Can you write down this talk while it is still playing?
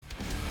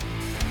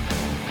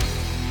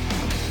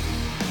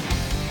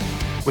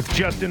With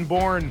Justin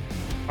Bourne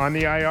on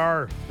the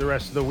IR the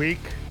rest of the week.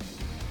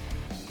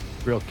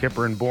 Real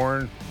Kipper and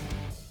Bourne.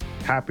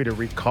 Happy to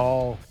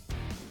recall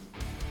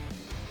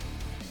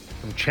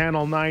from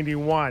Channel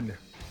 91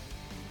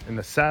 in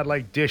the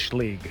Satellite Dish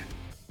League,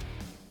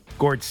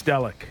 Gord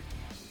Stellick.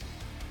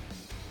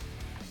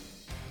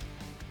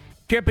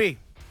 Kippy,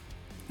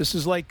 this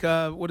is like,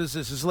 what is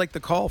this? This is like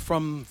the call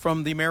from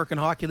the American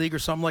Hockey League or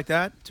something like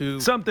that?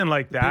 Something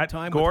like that, big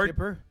time Gord. with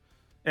Kipper?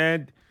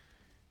 And,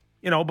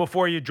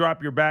 before you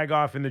drop your bag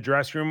off in the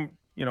dressing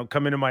room,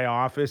 come into my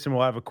office and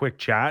we'll have a quick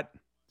chat.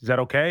 Is that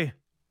okay?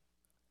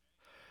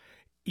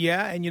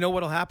 Yeah, and you know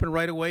what'll happen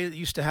right away? It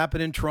used to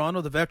happen in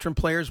Toronto. The veteran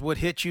players would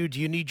hit you.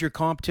 Do you need your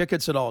comp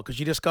tickets at all? Because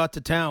you just got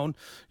to town.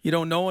 You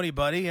don't know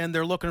anybody, and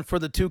they're looking for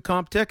the 2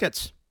 comp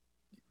tickets.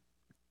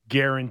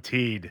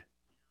 Guaranteed.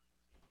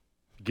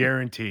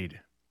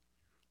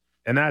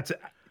 And that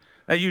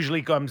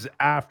usually comes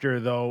after,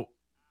 though,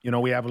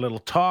 we have a little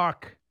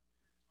talk.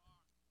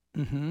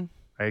 Mm-hmm.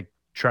 I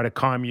try to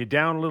calm you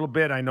down a little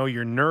bit. I know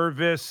you're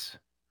nervous.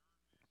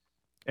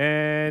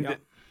 And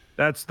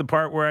That's the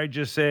part where I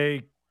just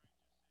say,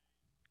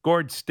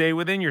 Gord, stay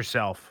within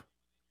yourself.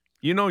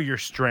 You know your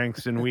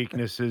strengths and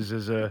weaknesses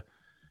as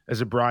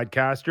a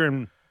broadcaster,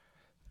 and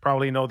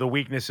probably know the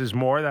weaknesses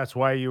more. That's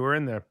why you were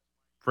in the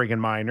friggin'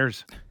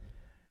 minors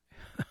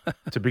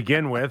to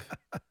begin with.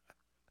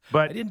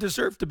 But I didn't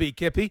deserve to be,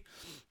 Kippy.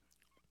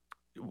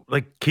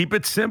 Keep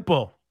it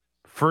simple.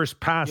 First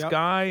pass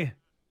guy.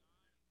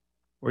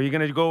 Or are you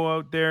going to go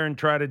out there and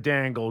try to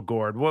dangle,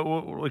 Gord?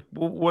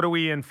 What are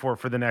we in for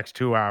the next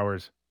 2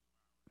 hours?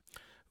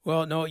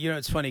 Well, no,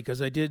 it's funny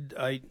because I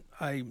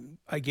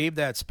gave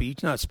that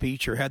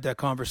speech or had that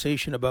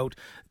conversation about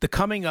the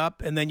coming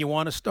up, and then you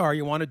want to star,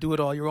 you want to do it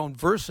all your own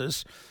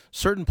versus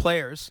certain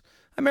players.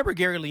 I remember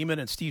Gary Leeman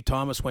and Steve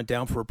Thomas went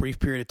down for a brief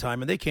period of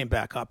time, and they came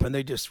back up, and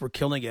they just were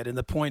killing it. And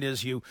the point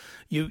is, you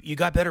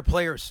got better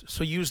players,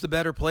 so use the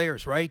better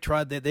players, right?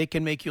 Try that they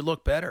can make you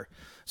look better.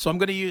 So I'm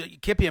going to use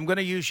Kippy. I'm going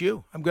to use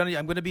you. I'm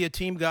going to be a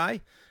team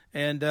guy.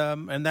 And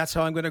that's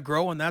how I'm going to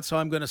grow, and that's how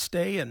I'm going to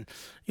stay. And,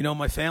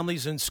 my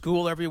family's in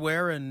school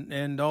everywhere,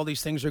 and all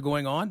these things are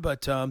going on,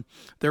 but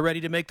they're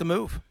ready to make the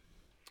move.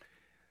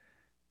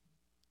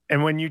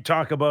 And when you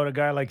talk about a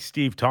guy like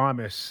Steve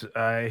Thomas,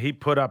 he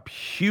put up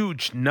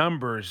huge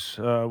numbers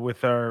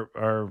with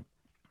our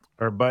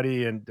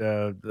buddy and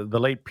the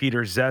late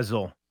Peter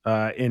Zezel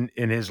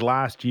in his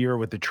last year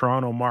with the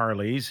Toronto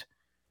Marlies.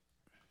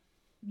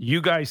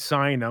 You guys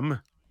sign him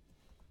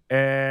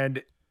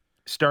and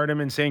start him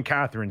in St.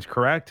 Catharines,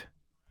 correct?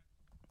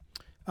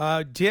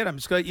 Did I'm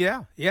just going?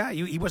 Yeah.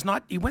 He was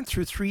not. He went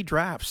through 3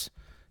 drafts.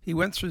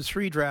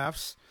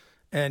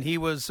 And he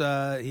was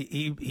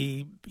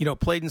he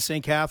played in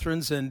St.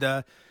 Catharines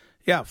and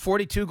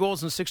 42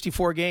 goals in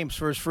 64 games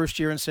for his first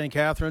year in St.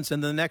 Catharines,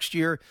 and the next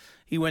year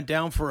he went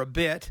down for a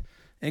bit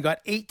and got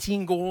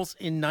 18 goals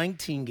in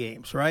 19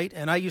 games, right?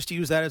 And I used to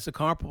use that as a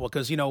comparable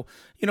because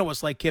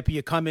it's like, Kippy,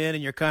 you come in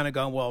and you're kind of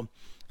going, well,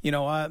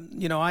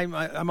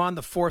 I'm on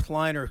the 4th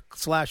line or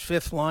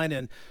 /5th line,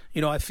 and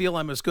I feel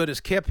I'm as good as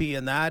Kippy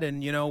in that,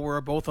 and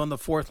we're both on the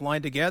 4th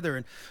line together,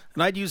 and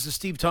I'd use the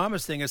Steve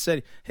Thomas thing. I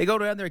said, hey, go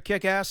down there,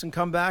 kick ass, and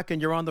come back, and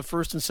you're on the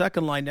 1st and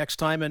 2nd line next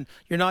time, and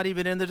you're not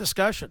even in the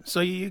discussion. So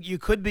you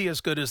could be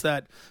as good as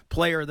that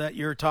player that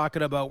you're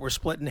talking about. We're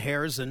splitting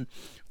hairs and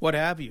what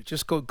have you.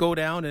 Just go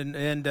down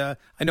and I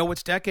know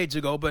it's decades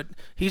ago, but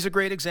he's a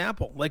great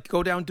example. Like,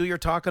 go down, do your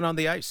talking on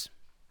the ice.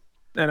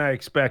 And I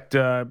expect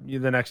the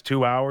next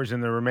 2 hours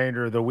and the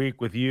remainder of the week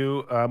with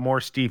you,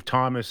 more Steve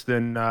Thomas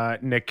than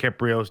Nick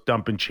Kiprios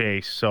dump and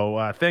chase.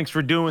 So thanks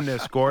for doing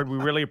this, Gord. We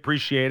really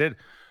appreciate it.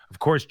 Of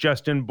course,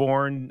 Justin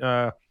Bourne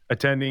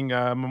attending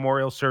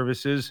memorial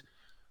services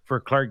for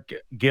Clark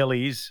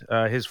Gillies,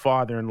 his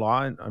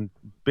father-in-law. And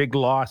big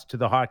loss to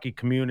the hockey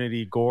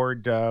community,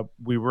 Gord.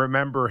 We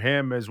remember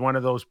him as one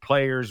of those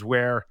players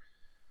where,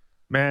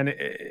 man,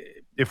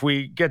 if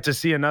we get to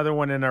see another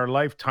one in our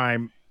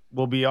lifetime,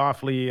 we'll be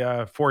awfully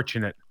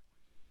fortunate.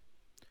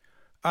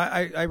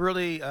 I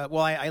really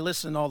I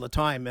listen all the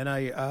time, and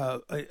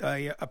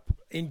I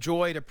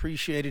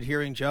appreciated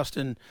hearing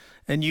Justin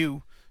and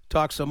you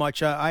talk so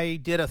much. I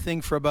did a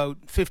thing for about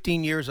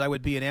 15 years. I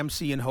would be an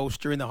MC and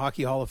host during the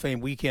Hockey Hall of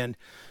Fame weekend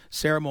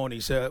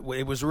ceremonies. It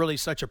was really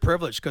such a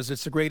privilege because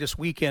it's the greatest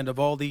weekend of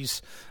all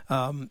these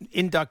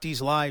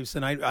inductees' lives.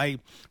 And I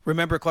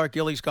remember Clark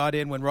Gillies got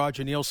in when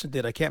Roger Nielsen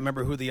did. I can't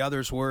remember who the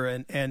others were.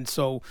 And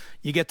so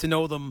you get to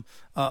know them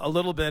a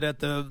little bit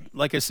at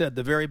like I said,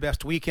 the very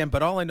best weekend.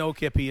 But all I know,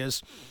 Kippy,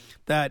 is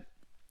that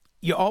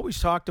you always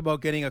talked about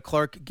getting a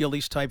Clark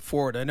Gillies type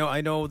forward.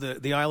 I know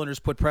the Islanders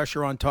put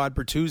pressure on Todd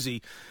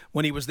Bertuzzi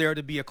when he was there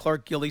to be a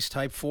Clark Gillies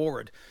type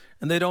forward,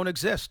 and they don't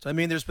exist. I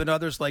mean, there's been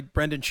others like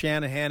Brendan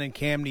Shanahan and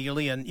Cam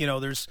Neely, and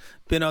there's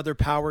been other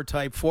power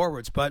type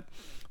forwards, but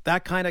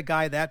that kind of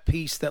guy, that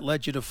piece that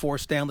led you to 4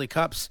 Stanley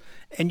Cups.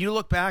 And you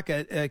look back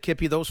at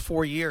Kippy, those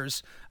 4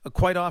 years,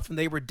 quite often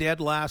they were dead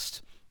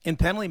last in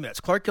penalty minutes.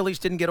 Clark Gillies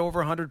didn't get over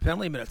 100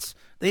 penalty minutes.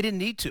 They didn't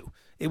need to.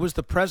 It was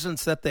the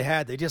presence that they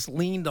had. They just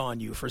leaned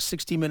on you for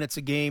 60 minutes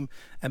a game,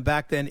 and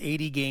back then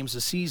 80 games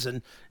a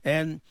season.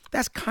 And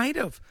that's kind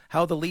of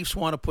how the Leafs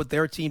want to put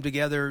their team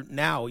together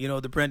now,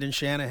 the Brendan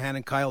Shanahan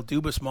and Kyle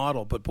Dubas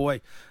model. But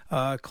boy,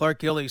 Clark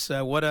Gillies,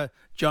 what a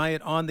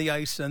giant on the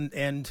ice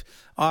and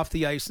off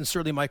the ice, and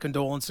certainly my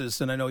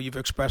condolences, and I know you've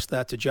expressed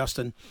that to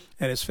Justin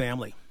and his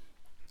family.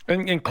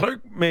 And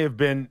Clark may have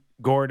been,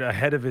 Gord,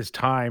 ahead of his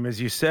time, as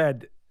you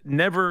said,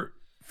 never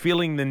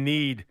feeling the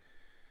need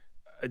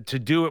to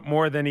do it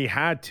more than he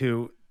had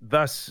to,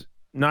 thus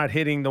not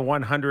hitting the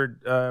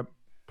 100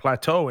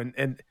 plateau.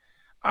 And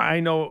I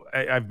know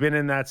I've been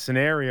in that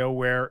scenario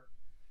where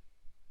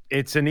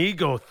it's an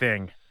ego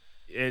thing.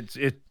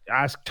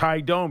 Ask Ty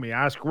Domi,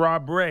 ask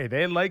Rob Ray.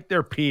 They liked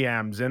their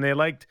PMs, and they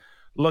liked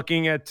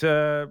looking at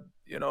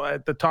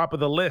at the top of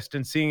the list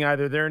and seeing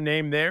either their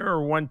name there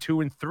or 1,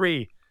 2, and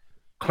 3.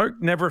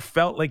 Clark never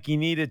felt like he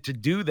needed to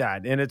do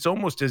that, and it's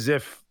almost as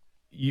if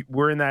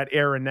we're in that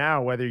era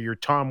now, whether you're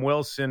Tom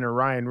Wilson or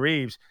Ryan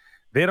Reeves,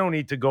 they don't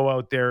need to go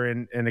out there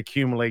and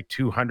accumulate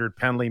 200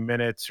 penalty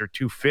minutes or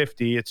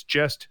 250. It's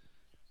just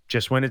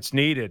when it's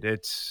needed.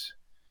 It's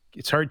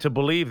hard to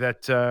believe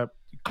that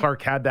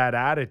Clark had that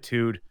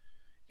attitude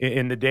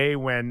in the day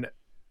when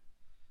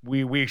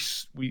we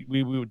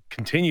would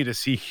continue to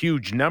see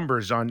huge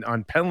numbers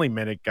on penalty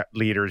minute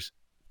leaders.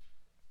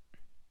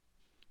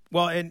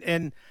 Well,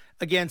 and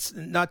again,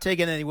 not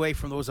taking any away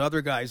from those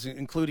other guys,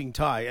 including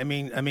Ty. I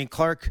mean,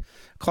 Clark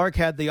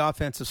had the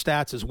offensive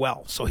stats as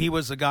well. So he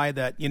was a guy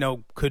that,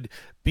 could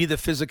be the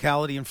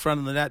physicality in front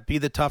of the net, be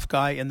the tough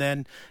guy. And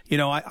then,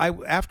 I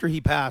after he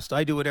passed,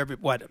 I do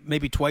it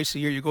maybe twice a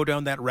year. You go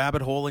down that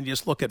rabbit hole and you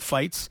just look at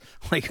fights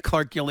like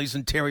Clark Gillies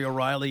and Terry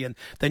O'Reilly. And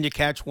then you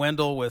catch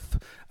Wendell with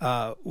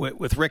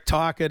Rick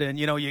Tocchet. And,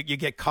 you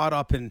get caught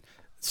up in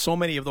so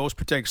many of those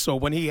protects. So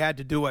when he had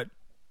to do it,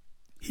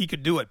 he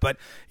could do it, but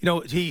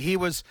he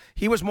was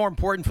more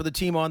important for the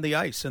team on the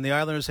ice. And the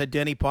Islanders had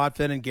Denny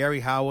Potvin and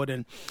Gary Howard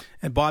and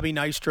Bobby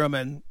Nystrom,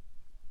 and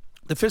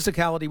the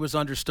physicality was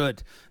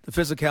understood. The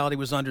physicality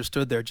was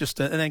understood there.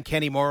 And then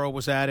Kenny Morrow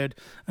was added,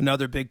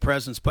 another big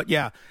presence. But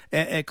yeah,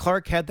 and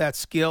Clark had that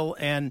skill.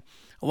 And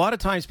a lot of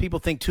times people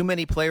think too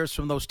many players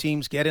from those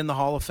teams get in the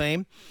Hall of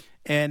Fame.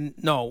 And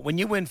no, when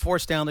you win 4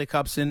 Stanley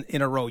Cups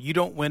in a row, you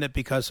don't win it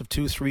because of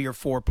 2, 3, or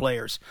 4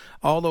 players.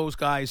 All those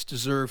guys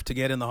deserve to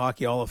get in the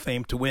Hockey Hall of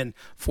Fame to win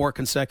 4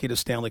 consecutive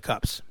Stanley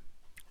Cups.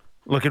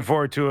 Looking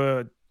forward to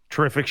a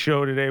terrific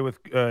show today with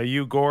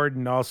you, Gord,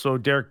 and also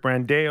Derek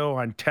Brandeo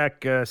on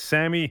tech.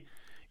 Sammy,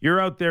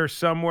 you're out there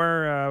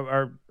somewhere,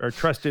 our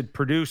trusted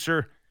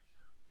producer.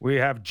 We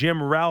have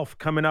Jim Ralph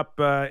coming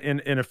up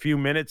in a few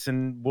minutes,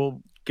 and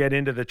we'll get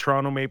into the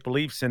Toronto Maple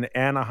Leafs in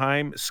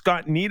Anaheim.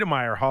 Scott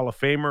Niedermayer, Hall of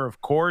Famer,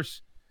 of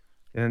course,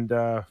 and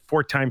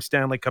 4-time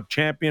Stanley Cup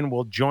champion,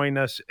 will join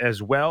us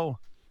as well.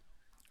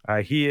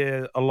 He,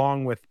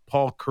 along with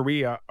Paul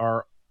Kariya,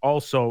 are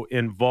also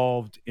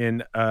involved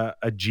in a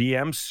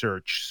GM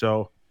search.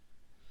 So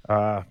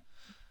we'll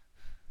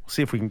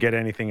see if we can get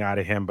anything out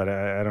of him, but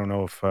I don't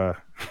know if I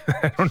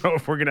don't know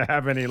if we're going to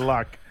have any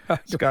luck.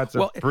 Scott's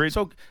a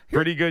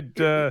pretty good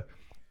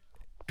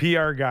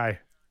PR guy.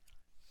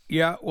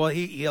 Yeah, well,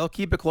 he'll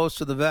keep it close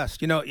to the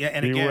vest, and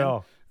again, he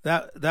will.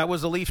 That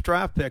was a Leaf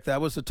draft pick.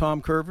 That was a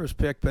Tom Curvers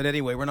pick. But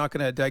anyway, we're not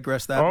going to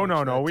digress that. Oh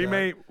no,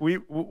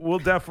 we'll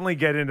definitely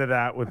get into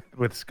that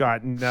with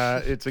Scott, and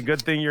it's a good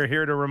thing you're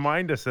here to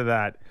remind us of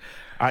that.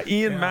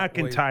 Ian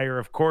McIntyre,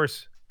 of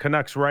course,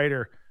 Canucks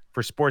writer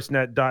for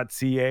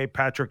Sportsnet.ca.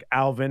 Patrick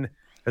Alvin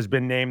has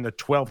been named the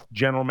 12th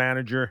general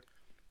manager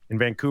in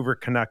Vancouver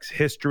Canucks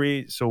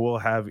history. So we'll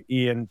have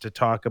Ian to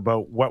talk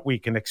about what we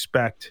can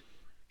expect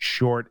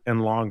short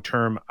and long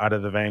term out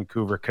of the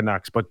Vancouver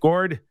Canucks. But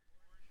Gord,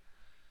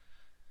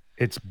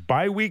 it's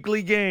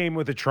bi-weekly game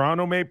with the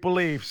Toronto Maple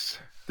Leafs.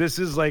 This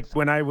is like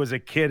when I was a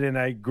kid and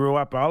I grew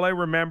up. All I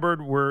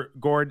remembered were,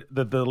 Gord,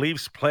 that the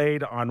Leafs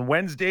played on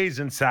Wednesdays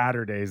and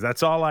Saturdays.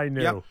 That's all I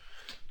knew.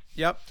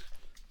 Yep.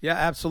 Yeah,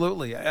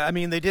 absolutely. I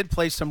mean, they did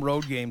play some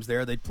road games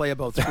there. They'd play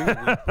about 3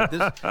 a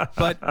week.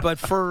 But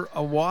for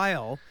a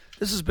while,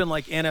 this has been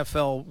like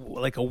NFL,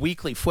 like a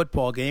weekly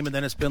football game, and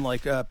then it's been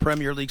like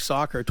Premier League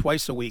soccer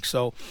twice a week.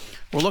 So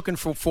we're looking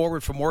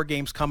forward for more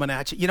games coming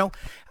at you.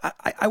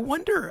 I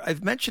wonder,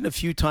 I've mentioned a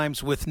few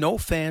times with no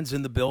fans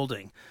in the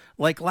building,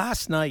 like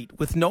last night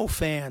with no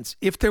fans,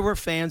 if there were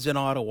fans in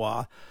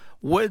Ottawa,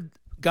 would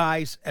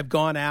guys have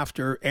gone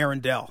after Aaron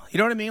Dell? You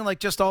know what I mean? Like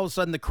just all of a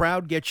sudden the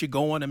crowd gets you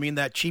going. I mean,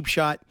 that cheap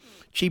shot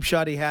he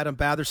had on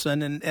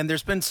Batherson. And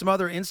there's been some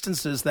other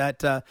instances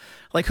that,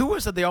 like who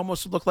was it? They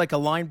almost looked like a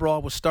line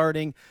brawl was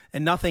starting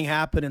and nothing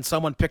happened. And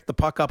someone picked the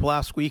puck up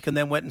last week and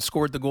then went and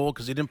scored the goal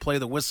because he didn't play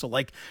the whistle.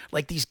 Like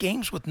these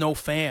games with no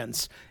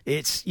fans,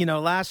 it's,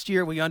 last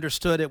year we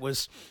understood it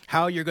was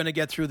how you're going to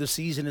get through the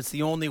season. It's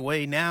the only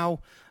way now.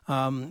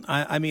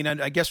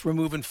 I guess we're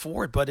moving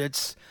forward, but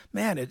it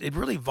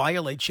really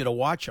violates you to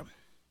watch them.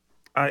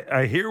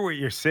 I hear what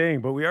you're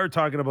saying, but we are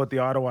talking about the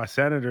Ottawa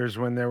Senators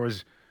when there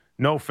was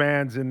no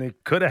fans and they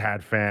could have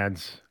had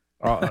fans.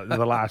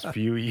 the last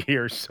few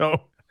years.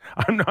 So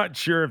I'm not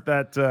sure if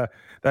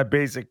that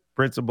basic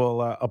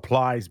principle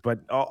applies. But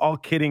all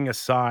kidding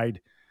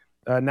aside,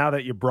 now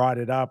that you brought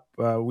it up,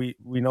 we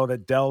know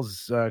that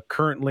Dell's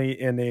currently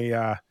in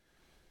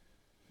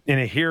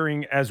a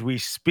hearing as we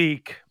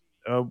speak.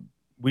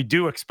 We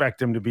do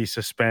expect him to be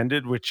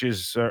suspended, which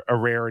is a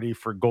rarity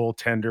for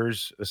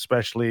goaltenders,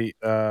 especially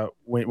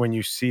when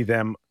you see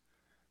them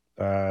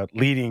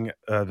leading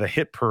the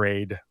hit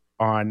parade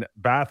on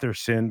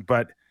Batherson.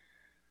 But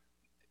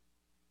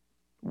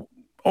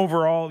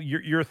overall,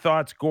 your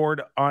thoughts,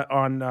 Gord,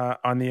 on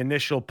the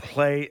initial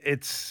play?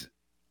 It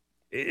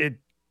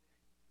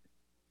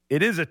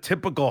is a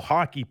typical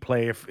hockey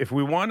play. If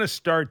we want to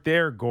start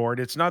there, Gord,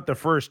 it's not the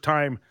first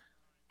time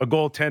a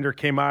goaltender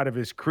came out of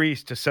his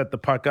crease to set the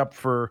puck up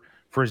for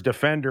his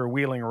defender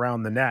wheeling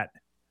around the net.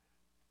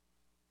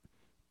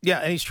 Yeah,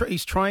 and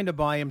he's trying to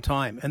buy him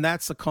time, and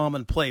that's the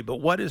common play. But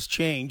what has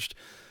changed,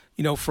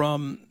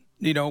 from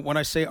when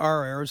I say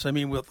our errors, I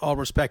mean with all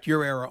respect,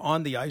 your error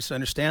on the ice. I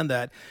understand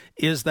that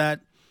is that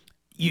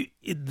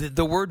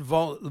the word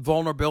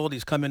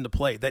vulnerabilities come into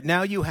play. That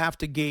now you have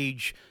to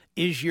gauge.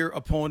 Is your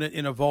opponent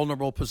in a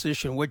vulnerable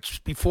position,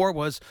 which before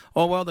was,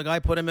 oh, well, the guy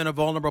put him in a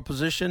vulnerable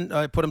position,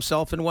 put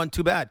himself in one,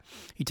 too bad.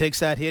 He takes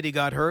that hit, he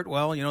got hurt,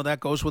 well,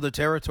 that goes with the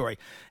territory.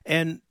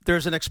 And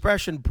there's an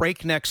expression,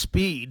 breakneck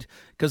speed,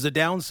 because the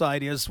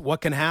downside is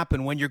what can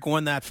happen when you're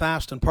going that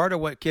fast. And part of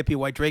why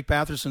Drake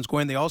Batherson's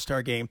going to the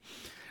All-Star game,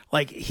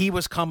 like he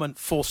was coming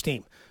full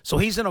steam. So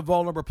he's in a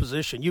vulnerable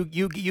position. You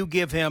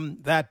give him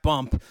that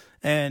bump,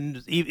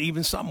 and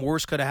even something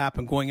worse could have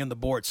happened going in the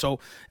board. So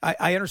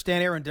I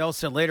understand Aaron Dell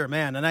said later,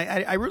 man, and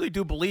I really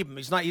do believe him.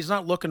 He's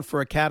not looking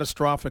for a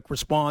catastrophic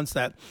response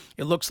that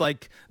it looks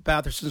like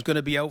Batherson's going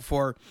to be out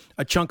for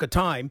a chunk of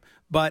time.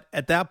 But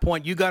at that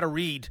point, you got to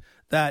read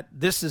that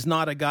this is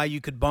not a guy you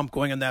could bump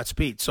going in that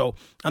speed. So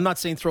I'm not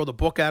saying throw the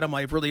book at him.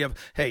 I really have,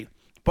 hey,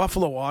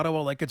 Buffalo,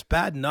 Ottawa, like it's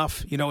bad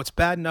enough. It's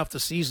bad enough the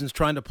season's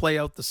trying to play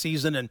out the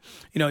season, and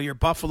you're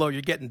Buffalo,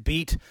 you're getting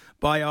beat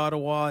by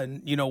Ottawa,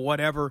 and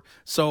whatever.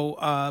 So,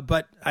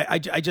 but I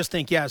just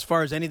think, yeah, as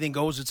far as anything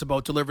goes, it's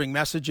about delivering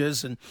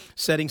messages and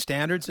setting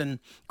standards. And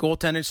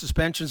goaltending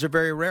suspensions are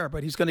very rare,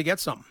 but he's going to get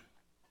something.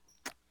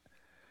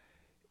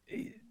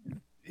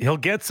 He'll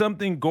get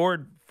something,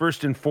 Gord.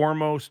 First and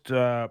foremost,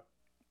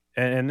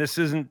 and this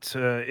isn't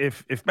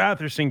if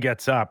Batherson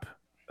gets up,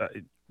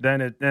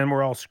 then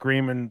we're all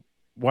screaming,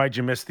 why'd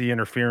you miss the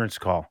interference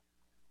call?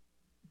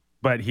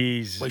 But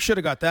he should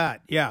have got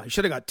that. Yeah, he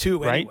should have got two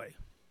right? anyway.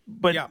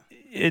 But yeah.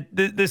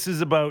 This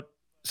is about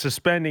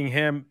suspending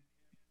him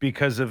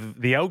because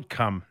of the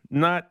outcome,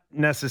 not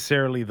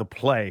necessarily the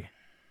play.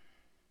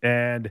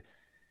 And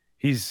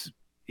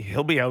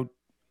he'll be out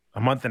a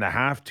month and a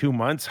half, 2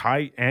 months,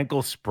 high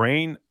ankle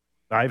sprain.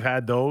 I've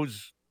had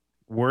those,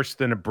 worse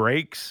than it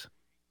breaks.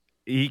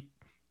 He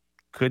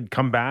could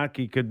come back.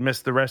 He could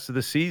miss the rest of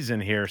the season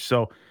here.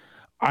 So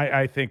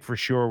I think for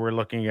sure we're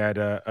looking at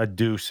a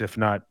deuce, if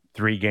not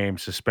 3-game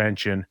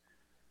suspension.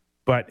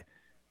 But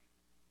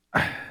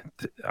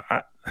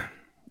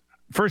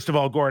first of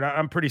all, Gord,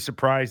 I'm pretty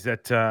surprised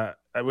that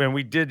when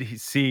we did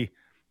see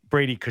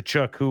Brady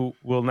Tkachuk, who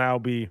will now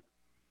be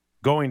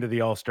going to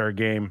the All-Star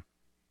game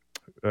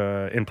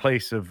in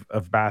place of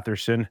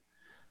Batherson,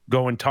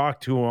 go and talk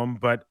to him.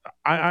 But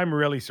I'm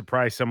really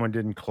surprised someone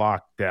didn't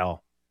clock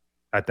Dell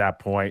at that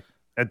point.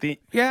 At the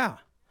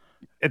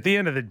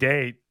end of the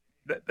day,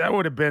 that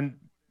would have been,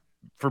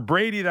 for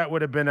Brady, that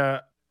would have been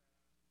a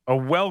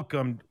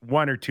welcomed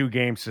 1 or 2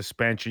 game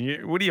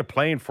suspension. What are you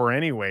playing for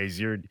anyways?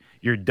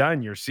 You're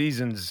done. Your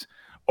season's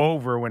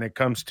over when it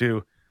comes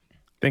to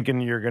thinking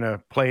you're going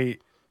to play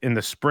in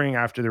the spring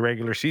after the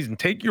regular season.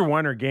 Take your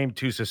 1 or game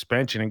 2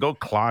 suspension and go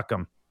clock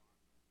them.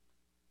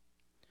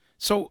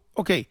 So,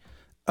 okay,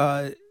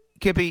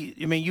 Kippy,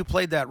 I mean, you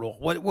played that role.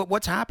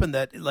 What's happened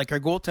that, like, are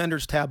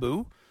goaltenders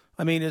taboo?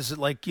 I mean, is it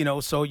like,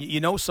 so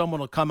someone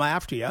will come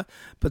after you,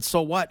 but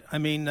so what? I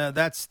mean,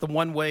 that's the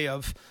one way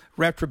of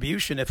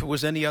retribution. If it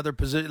was any other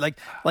position,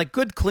 like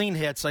good clean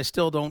hits, I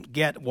still don't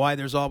get why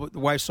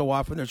so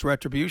often there's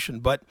retribution.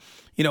 But,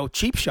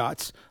 cheap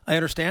shots, I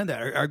understand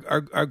that.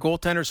 Are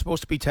goaltenders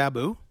supposed to be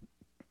taboo?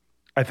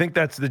 I think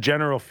that's the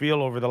general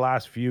feel over the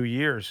last few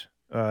years,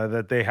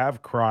 that they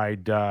have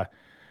cried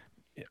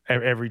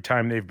every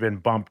time they've been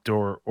bumped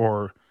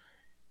or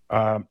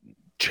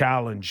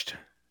challenged.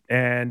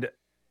 And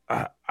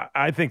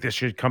I think this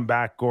should come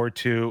back, Gord,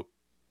 to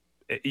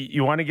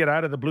you want to get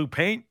out of the blue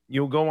paint,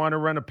 you'll go on to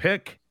run a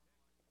pick,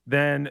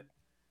 then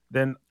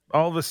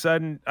all of a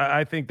sudden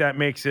I think that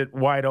makes it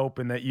wide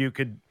open that you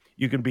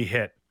can be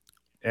hit.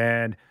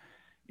 And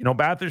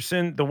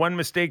Batherson, the one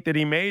mistake that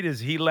he made is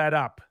he let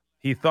up.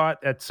 He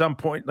thought at some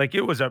point, like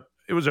it was a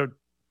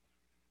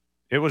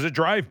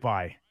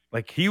drive-by.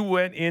 Like he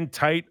went in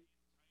tight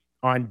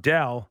on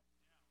Dell,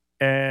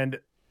 and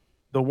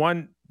the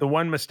one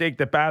mistake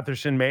that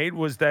Batherson made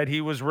was that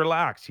he was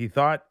relaxed. He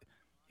thought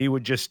he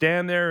would just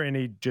stand there and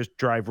he'd just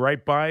drive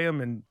right by him,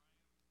 and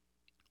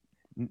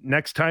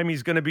next time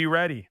he's going to be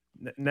ready.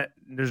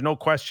 There's no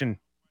question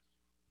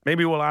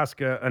maybe we'll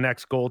ask an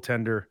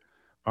ex-goaltender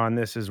on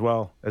this as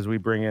well as we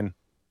bring in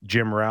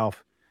Jim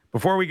Ralph.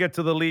 Before we get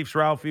to the Leafs,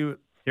 Ralph, you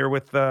here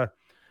with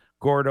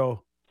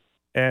Gordo,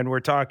 and we're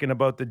talking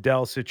about the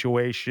Dell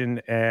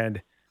situation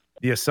and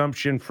the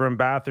assumption from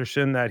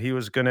Batherson that he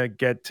was going to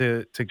get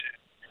to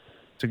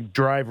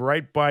drive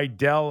right by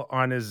Dell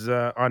on his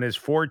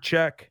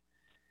forecheck,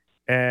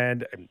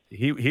 and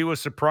he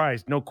was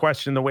surprised, no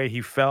question, the way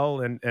he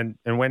fell and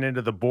went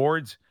into the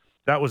boards.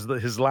 That was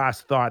his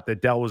last thought,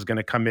 that Dell was going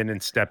to come in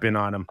and step in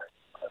on him.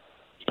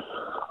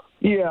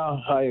 Yeah,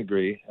 I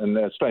agree, and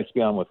it's nice to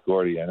be on with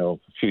Gordy. I know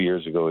a few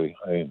years ago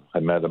I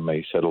met him.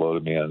 He said hello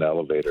to me in an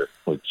elevator,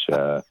 which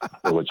I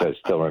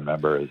still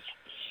remember as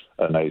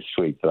a nice,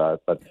 sweet thought.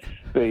 But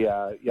you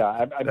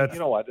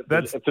know what? If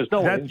there's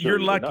no injury, you're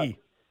lucky.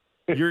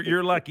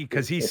 You're lucky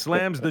because he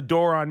slams the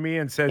door on me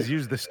and says,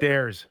 "Use the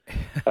stairs."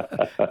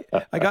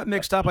 I got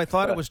mixed up. I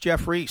thought it was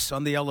Jeff Reese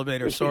on the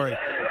elevator. Sorry.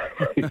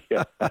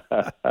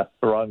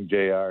 Wrong,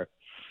 JR.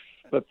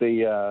 But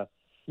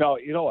no,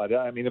 you know what?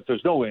 I mean, if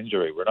there's no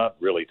injury, we're not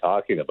really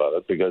talking about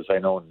it, because I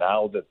know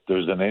now that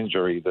there's an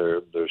injury,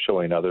 they're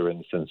showing other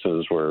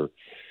instances where,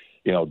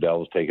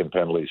 Dell's taking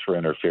penalties for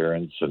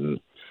interference, and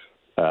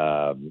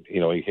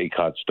he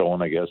caught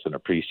Stone, I guess, in a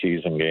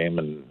preseason game,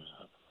 and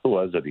who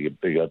was it?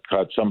 He got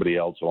caught somebody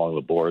else along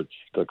the boards,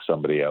 took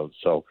somebody out.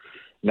 So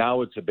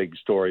now it's a big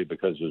story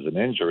because there's an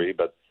injury,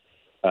 but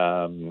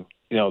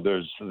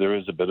there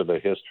is a bit of a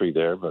history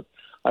there. But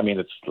I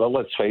mean,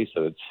 let's face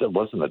it, it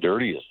wasn't the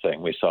dirtiest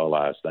thing we saw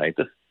last night.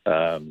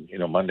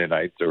 Monday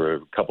night there were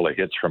a couple of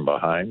hits from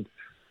behind.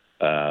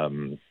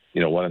 One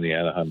in the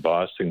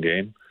Anaheim-Boston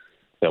game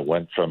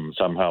that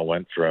somehow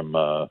went from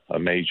a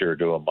major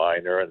to a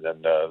minor, and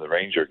then the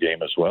Ranger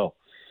game as well.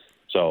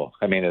 So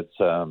I mean, it's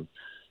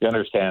you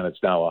understand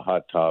it's now a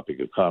hot topic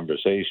of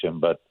conversation,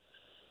 but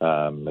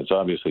it's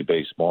obviously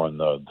based more on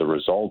the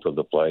result of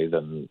the play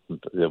than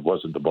it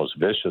wasn't the most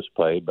vicious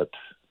play, but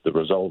the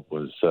result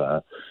was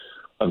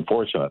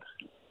unfortunate.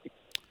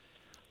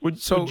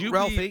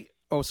 Ralphie,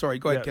 sorry,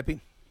 go ahead,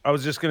 Kippy. I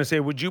was just going to say,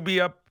 would you be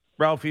up,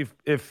 Ralphie,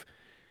 if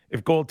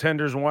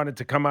goaltenders wanted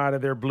to come out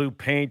of their blue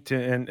paint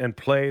and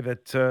play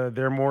that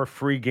they're more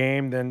free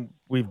game than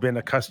we've been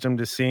accustomed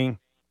to seeing?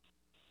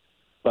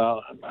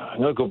 Well, I'm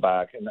going to go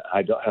back, and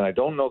I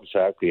don't know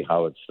exactly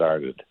how it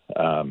started.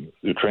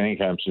 The training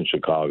camps in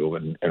Chicago,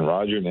 and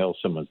Roger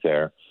Nielsen was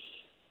there,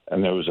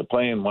 and there was a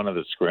play in one of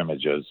the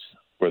scrimmages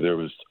where there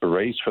was a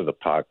race for the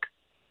puck,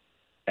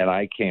 and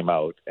I came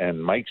out,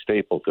 and Mike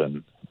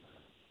Stapleton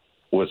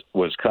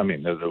was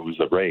coming. There was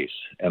a race,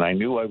 and I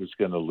knew I was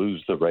going to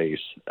lose the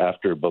race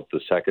after about the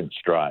second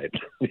stride,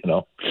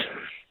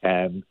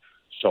 and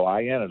so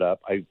I ended up,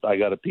 I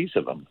got a piece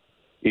of him,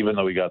 even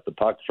though he got the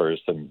puck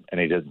first and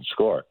he didn't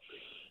score.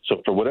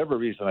 So for whatever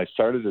reason, I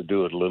started to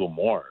do it a little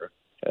more,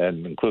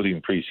 and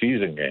including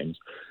preseason games.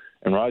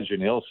 And Roger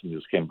Nielsen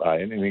just came by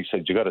and he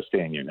said, "You got to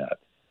stay in your net."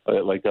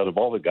 Like, out of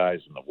all the guys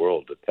in the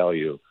world to tell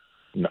you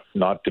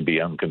not to be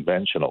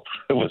unconventional,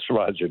 it was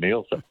Roger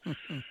Nielsen.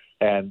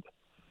 And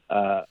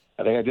I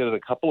think I did it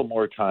a couple of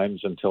more times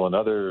until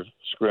another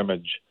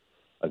scrimmage,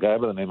 a guy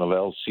by the name of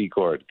L.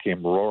 Secord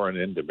came roaring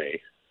into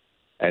me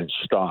and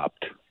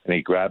stopped. And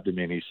he grabbed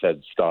me and he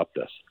said, "Stop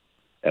this."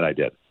 And I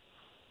did.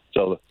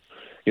 So,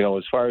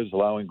 as far as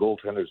allowing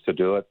goaltenders to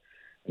do it,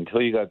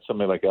 until you got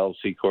somebody like Al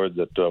Secord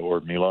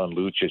or Milan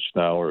Lucic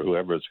now, or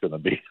whoever it's going to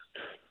be,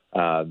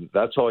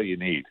 that's all you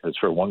need. It's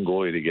for one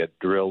goalie to get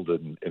drilled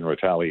in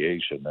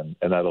retaliation,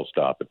 and that'll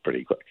stop it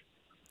pretty quick.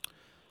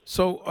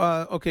 So,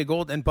 okay,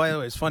 Gold. And by the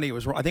way, it's funny.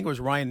 I think it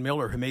was Ryan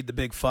Miller who made the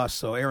big fuss.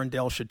 So Aaron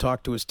Dell should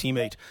talk to his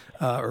teammate,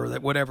 or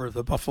whatever,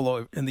 the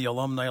Buffalo in the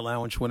alumni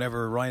lounge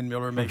whenever Ryan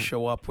Miller may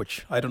show up,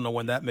 which I don't know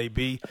when that may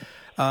be.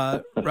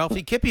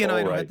 Ralphie, Kippy and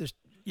I had this.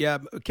 Yeah,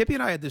 Kippy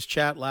and I had this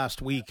chat last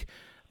week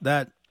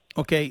that,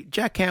 okay,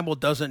 Jack Campbell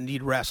doesn't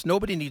need rest.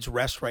 Nobody needs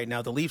rest right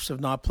now. The Leafs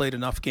have not played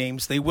enough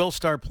games. They will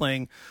start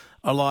playing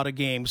a lot of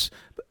games.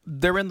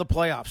 They're in the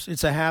playoffs.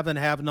 It's a have and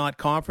have not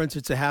conference.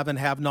 It's a have and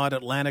have not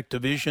Atlantic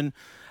division.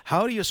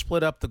 How do you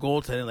split up the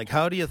goaltending? Like,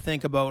 how do you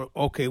think about,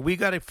 okay, we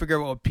got to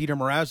figure out what Peter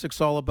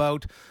Mrazek's all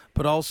about,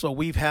 but also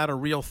we've had a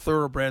real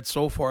thoroughbred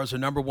so far as a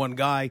number one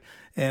guy,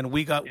 and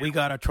we got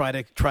to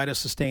try to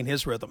sustain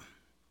his rhythm.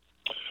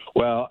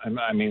 Well,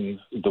 I mean,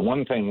 the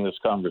one thing this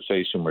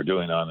conversation we're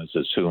doing on is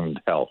assumed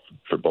health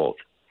for both.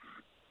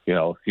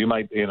 You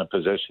might be in a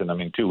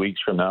position, 2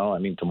 weeks from now,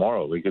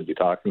 tomorrow, we could be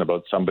talking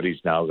about somebody's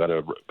now got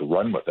to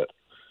run with it.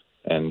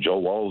 And Joe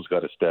Wall's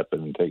got to step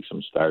in and take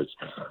some starts.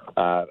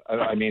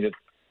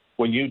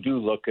 When you do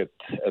look at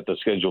the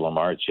schedule of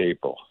March,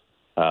 April,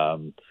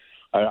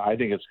 I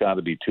think it's got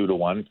to be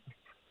 2-1.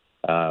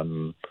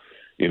 And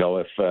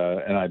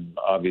I'm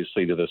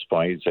obviously to this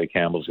point, you'd say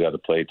Campbell's got to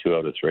play 2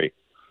 out of 3.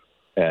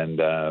 And,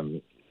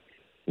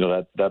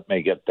 that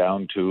may get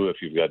down to if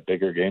you've got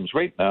bigger games.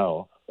 Right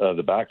now,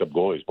 the backup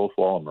goalies, both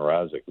Wall and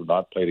Mrazek, have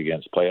not played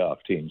against playoff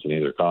teams in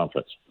either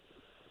conference.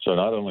 So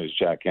not only is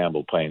Jack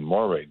Campbell playing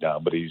more right now,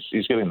 but he's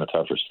getting the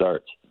tougher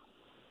starts.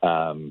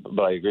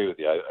 But I agree with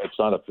you. It's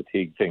not a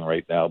fatigue thing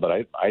right now, but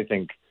I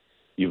think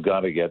you've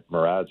got to get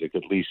Mrazek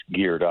at least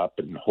geared up,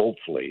 and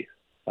hopefully,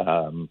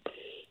 by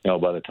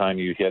the time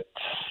you hit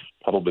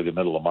probably the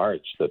middle of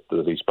March, that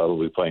he's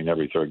probably playing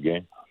every third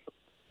game.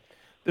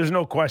 There's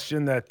no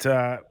question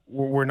that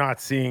we're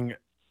not seeing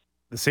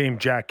the same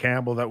Jack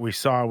Campbell that we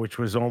saw, which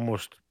was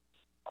almost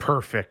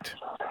perfect.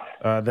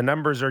 The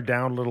numbers are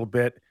down a little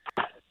bit.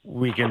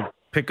 We can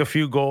pick a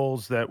few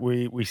goals that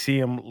we see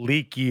him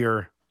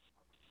leakier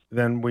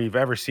than we've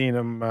ever seen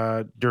him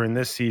during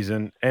this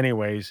season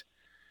anyways.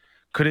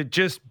 Could it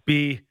just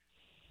be,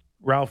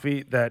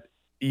 Ralphie, that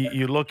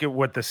you look at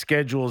what the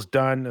schedule's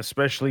done,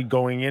 especially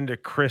going into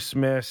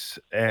Christmas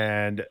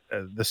and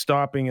the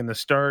stopping and the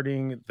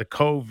starting, the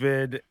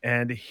COVID,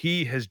 and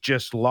he has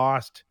just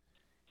lost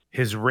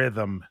his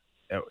rhythm?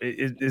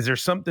 Is there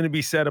something to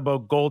be said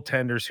about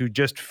goaltenders who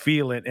just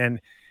feel it? And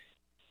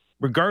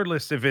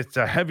regardless if it's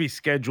a heavy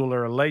schedule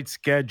or a light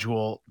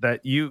schedule,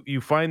 that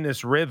you find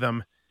this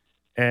rhythm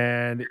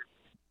and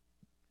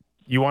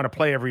you want to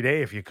play every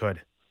day if you could.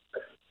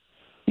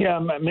 Yeah,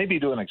 maybe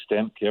to an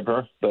extent,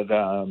 Kipper, but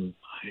I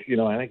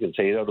think it's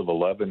 8 out of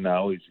 11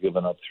 now. He's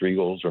given up 3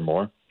 goals or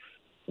more,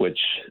 which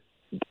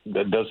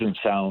that doesn't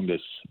sound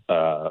as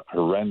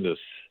horrendous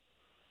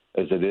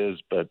as it is.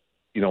 But,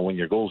 when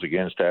your goals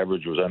against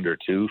average was under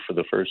 2 for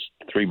the first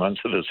 3 months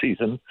of the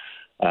season,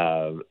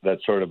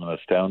 that's sort of an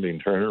astounding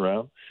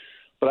turnaround.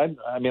 But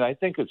I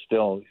think it's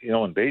still,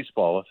 in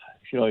baseball,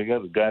 you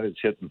got a guy that's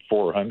hitting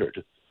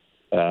 400,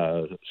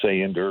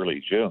 say into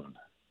early June.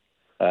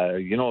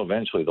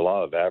 Eventually the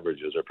law of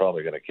averages are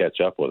probably going to catch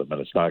up with him, and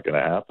it's not going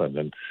to happen.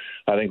 And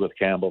I think with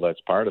Campbell,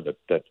 that's part of it.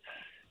 That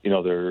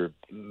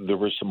there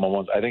were some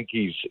moments. I think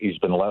he's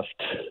been left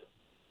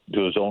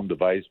to his own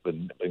device,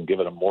 been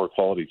given him more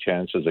quality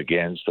chances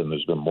against, and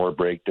there's been more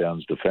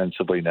breakdowns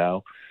defensively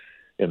now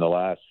in the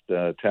last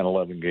 10,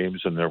 11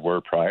 games than there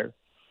were prior.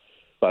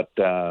 But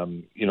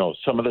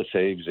some of the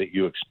saves that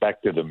you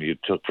expected him, you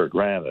took for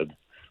granted,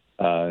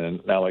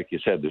 and now, like you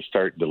said, they're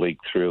starting to leak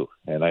through.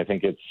 And I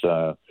think it's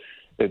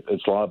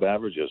law of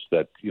averages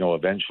that,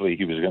 eventually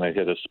he was going to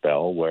hit a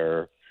spell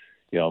where,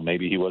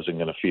 maybe he wasn't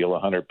going to feel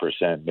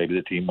 100%. Maybe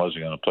the team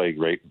wasn't going to play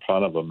great in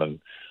front of him. And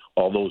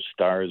all those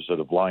stars that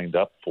have lined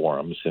up for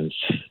him since,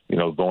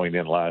 going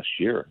in last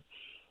year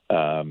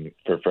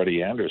for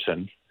Freddie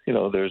Anderson,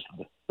 there's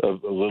a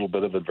little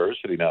bit of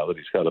adversity now that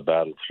he's got to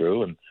battle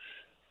through. And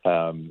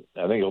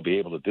I think he'll be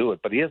able to do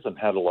it. But he hasn't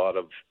had a lot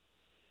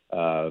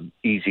of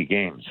easy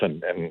games.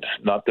 And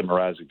not that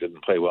Mrazek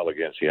didn't play well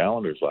against the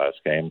Islanders last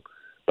game,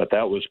 but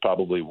that was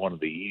probably one of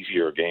the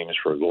easier games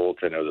for a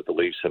goaltender that the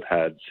Leafs have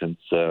had since,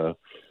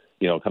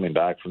 coming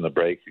back from the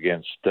break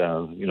against,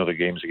 the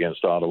games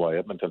against Ottawa,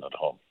 Edmonton at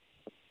home.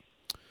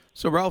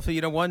 So, Ralphie,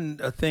 one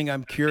thing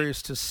I'm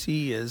curious to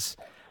see is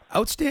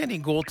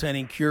outstanding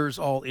goaltending cures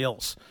all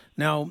ills.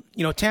 Now,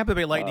 Tampa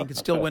Bay Lightning can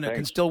still win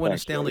a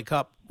Stanley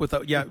Cup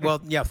without.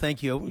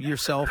 Thank you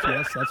yourself.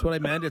 Yes, that's what I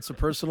meant. It's a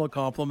personal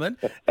compliment.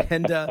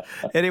 And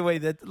anyway,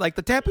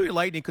 the Tampa Bay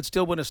Lightning could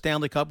still win a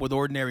Stanley Cup with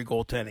ordinary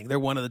goaltending. They're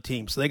one of the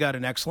teams. So they got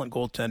an excellent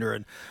goaltender,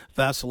 and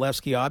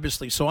Vasilevsky,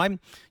 obviously. So I'm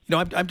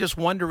just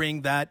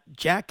wondering that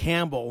Jack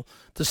Campbell,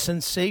 the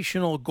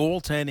sensational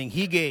goaltending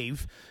he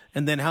gave,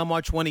 and then how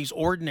much when he's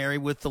ordinary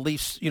with the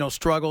Leafs,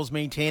 struggles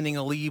maintaining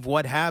a lead,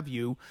 what have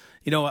you.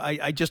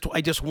 I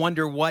just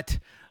wonder what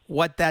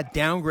that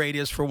downgrade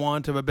is, for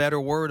want of a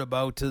better word,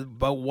 about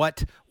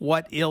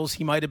what ills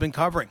he might have been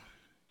covering.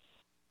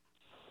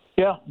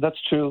 Yeah, that's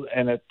true.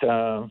 And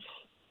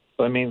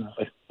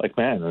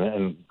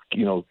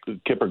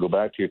Kipper, go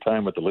back to your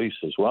time with the Leafs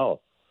as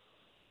well.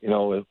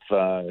 If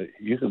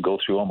you could go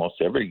through almost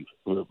every,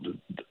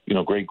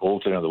 great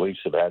goaltender the Leafs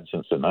have had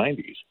since the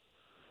 90s,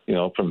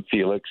 from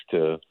Felix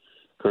to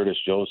Curtis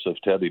Joseph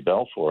to Eddie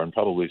Belfour, and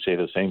probably say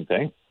the same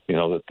thing,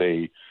 that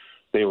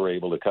they were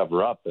able to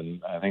cover up.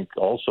 And I think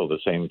also the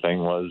same thing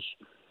was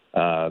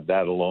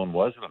that alone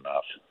wasn't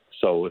enough.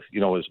 So,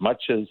 as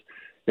much as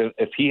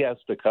if he has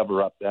to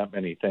cover up that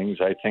many things,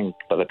 I think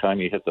by the time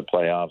you hit the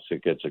playoffs,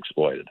 it gets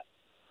exploited.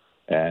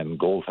 And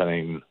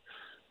goaltending,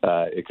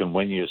 it can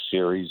win you a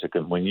series, it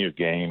can win you a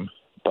game,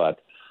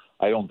 but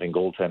I don't think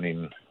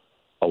goaltending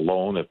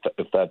alone,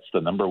 if that's the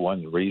number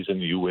one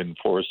reason you win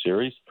 4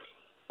 series,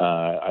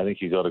 I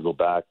think you got to go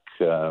back,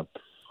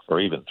 or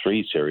even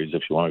 3 series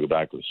if you want to go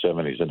back to the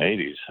 70s and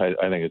 80s.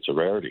 I think it's a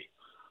rarity.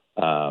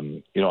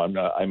 I'm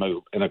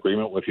in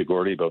agreement with you,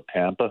 Gordy, about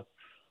Tampa,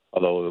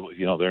 although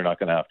they're not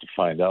going to have to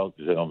find out,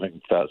 because I don't think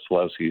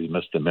Vasilevsky's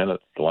missed a minute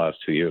the last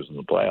 2 years in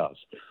the playoffs.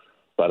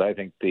 But I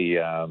think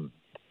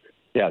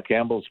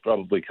Campbell's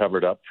probably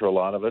covered up for a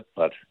lot of it,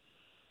 but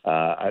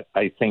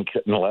I think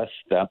unless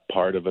that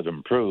part of it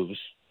improves,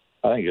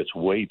 I think it's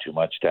way too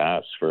much to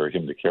ask for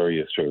him to carry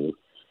you through,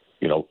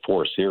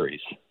 4 series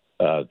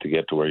to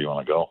get to where you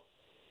want to go.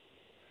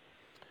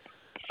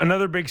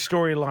 Another big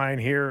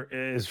storyline here,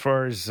 as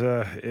far as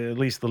at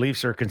least the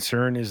Leafs are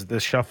concerned, is the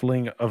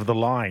shuffling of the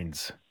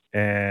lines.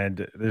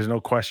 And there's no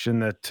question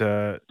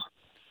that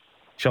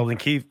Sheldon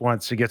Keefe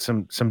wants to get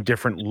some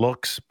different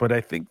looks, but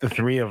I think the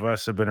three of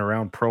us have been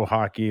around pro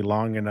hockey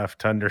long enough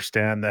to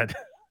understand that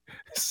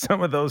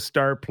some of those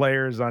star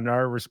players on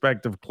our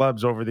respective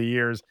clubs over the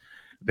years,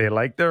 they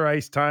like their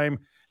ice time,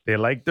 they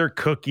like their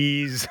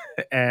cookies,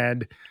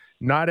 and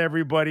not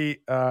everybody,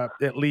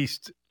 at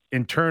least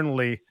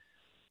internally,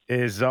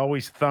 is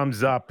always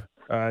thumbs up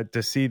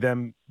to see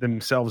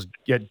themselves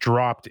get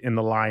dropped in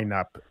the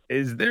lineup.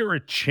 Is there a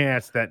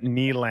chance that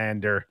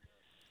Nylander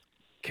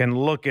can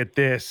look at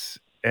this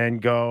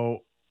and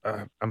go,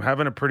 I'm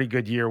having a pretty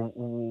good year.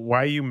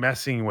 Why are you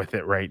messing with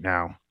it right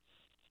now?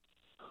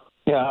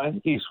 Yeah, I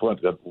think he's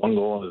got one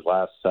goal in his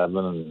last 7,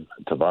 and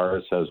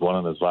Tavares has one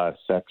in his last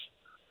 6.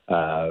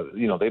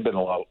 They've been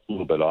a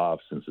little bit off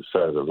since the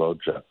start of the road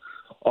trip.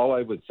 All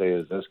I would say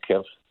is this,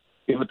 Kip,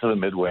 give it to the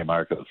midway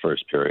mark of the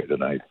first period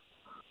tonight.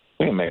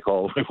 We can make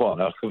all we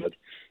want out of it.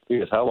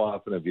 Because how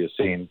often have you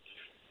seen,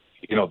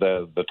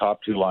 the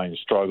top 2 lines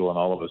struggle, and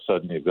all of a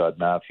sudden you've got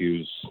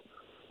Matthews,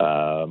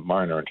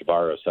 Marner, and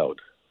Tavares out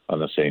on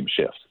the same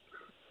shift,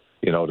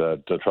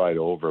 to try to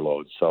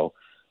overload. So,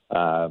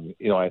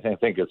 I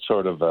think it's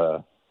sort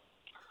of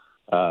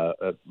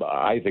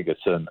I think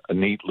it's a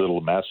neat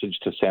little message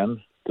to send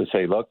to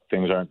say, look,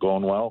 things aren't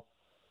going well.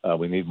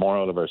 We need more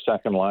out of our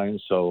second line,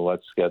 so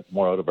let's get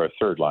more out of our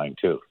third line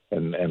too,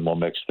 and we'll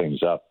mix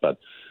things up. But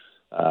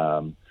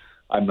I'm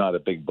not a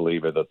big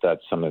believer that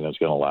that's something that's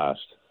going to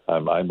last.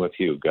 I'm with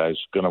you. Guys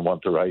going to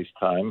want the ice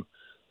time,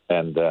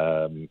 and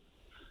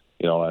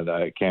and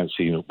I can't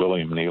see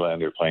William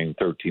Nylander playing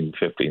 13,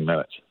 15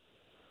 minutes.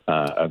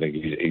 I think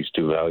he's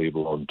too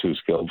valuable and too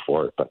skilled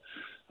for it. But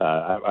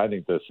I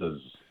think this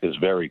is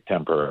very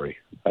temporary.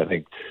 I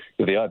think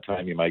the odd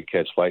time you might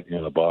catch lightning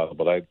in the bottle,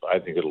 but I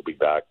think it'll be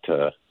back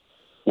to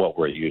what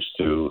we're used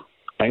to.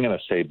 I'm going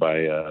to say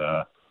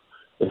by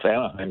if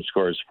Anaheim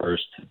scores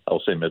first,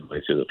 I'll say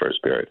midway through the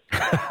first period.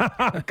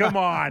 Come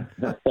on.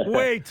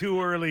 Way too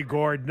early,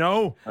 Gord.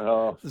 No?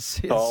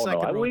 Second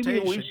no.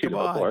 rotation. We've seen it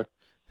before.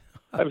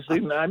 I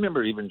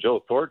remember even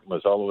Joe Thornton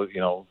was always, he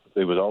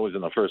was always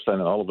in the first line,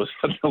 and all of a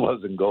sudden it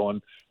wasn't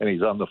going, and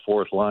he's on the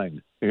fourth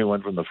line. He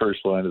went from the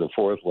first line to the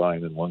fourth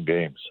line in one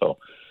game. So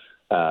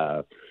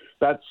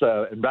that's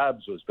and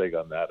Babs was big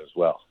on that as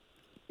well.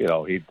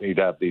 He'd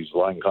have these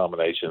line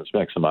combinations,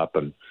 mix them up,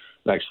 and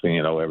next thing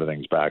you know,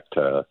 everything's back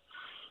to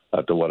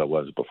what it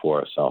was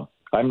before. So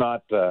I'm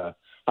not.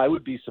 I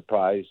would be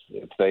surprised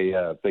if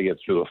they get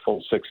through a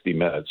full 60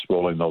 minutes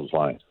rolling those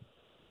lines.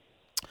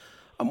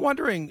 I'm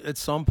wondering at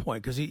some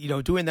point, because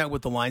doing that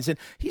with the lines, and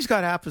he's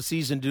got half a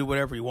season to do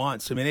whatever he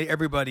wants. I mean,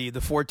 everybody, the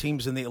 4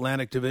 teams in the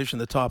Atlantic Division,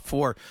 the top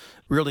 4,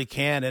 really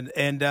can.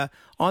 And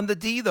on the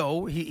D,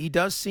 though, he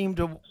does seem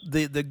to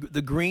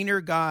the greener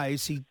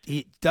guys.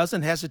 He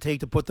doesn't hesitate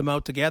to put them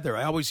out together.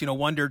 I always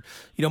wondered,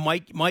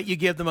 might you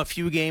give them a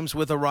few games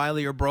with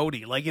O'Reilly or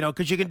Brody,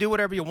 because you can do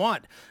whatever you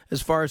want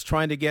as far as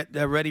trying to get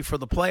ready for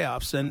the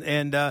playoffs.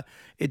 And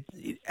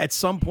at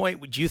some point,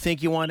 would you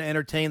think you want to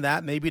entertain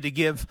that? Maybe to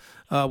give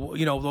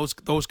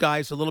those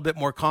guys a little bit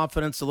more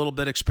confidence, a little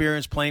bit of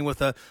experience playing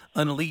with an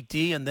elite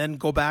D, and then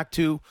go back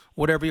to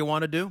whatever you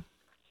want to do?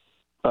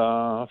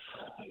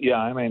 Yeah,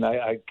 I mean,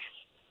 I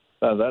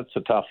that's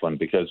a tough one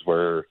because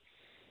we're,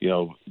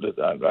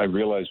 I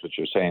realize what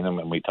you're saying,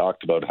 and we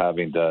talked about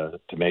having to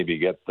maybe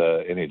get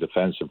any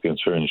defensive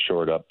concerns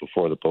shored up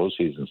before the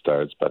postseason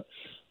starts. But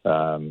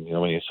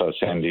when you saw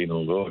Sandin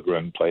and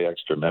Liljegren play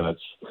extra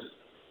minutes,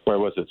 where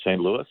was it,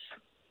 St. Louis?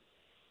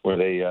 Where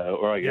they,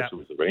 or I guess it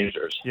was the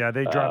Rangers. Yeah,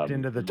 they dropped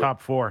into the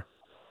top 4.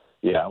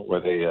 Yeah,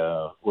 where they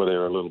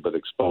were a little bit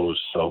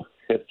exposed. So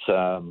it's,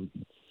 I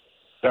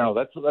don't know.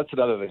 That's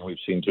another thing we've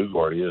seen too,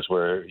 Gordy, is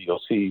where you'll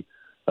see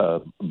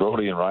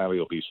Brody and Riley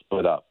will be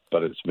split up,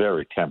 but it's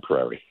very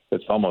temporary.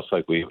 It's almost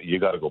like you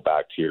got to go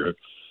back to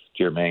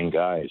your main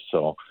guys.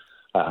 So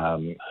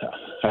I'm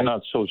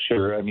not so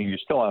sure. I mean, you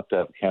still have to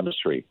have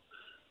chemistry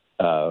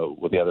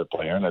with the other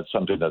player, and that's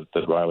something that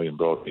Riley and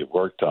Brody have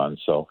worked on.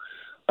 So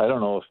I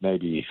don't know if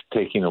maybe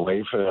taking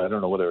away I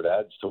don't know whether it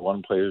adds to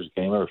one player's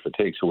game or if it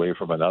takes away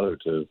from another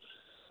to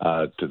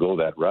go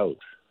that route.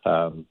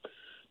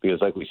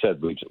 Because, like we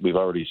said, we've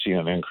already seen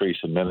an increase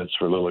in minutes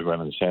for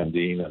Liljegren and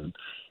Sandin,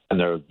 and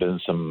there have been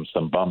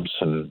some bumps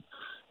and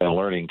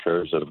learning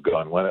curves that have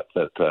gone with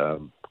it.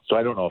 So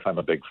I don't know if I'm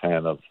a big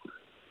fan of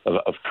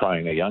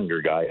trying a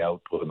younger guy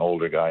out with an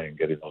older guy and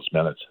getting those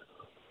minutes.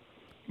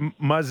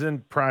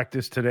 Muzzin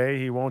practiced today.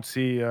 He won't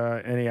see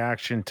any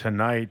action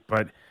tonight,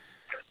 but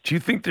do you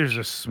think there's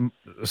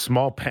a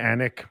small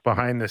panic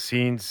behind the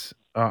scenes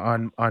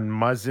on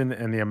Muzzin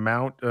and the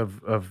amount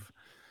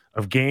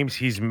of games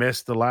he's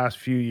missed the last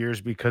few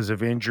years because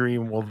of injury?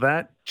 And will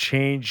that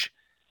change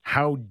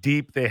how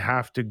deep they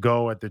have to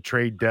go at the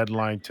trade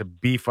deadline to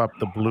beef up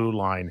the blue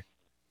line?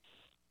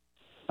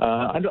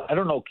 I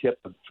don't know, Kip,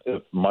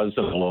 if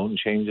Muzzin alone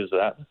changes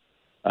that.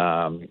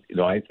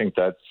 I think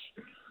that's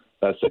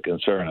a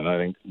concern. And I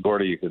think,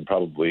 Gordy, you can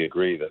probably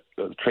agree that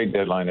the trade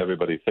deadline,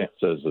 everybody says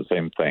the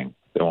same thing.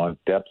 They want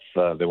depth.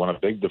 They want a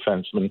big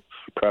defenseman,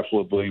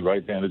 preferably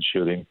right-handed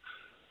shooting,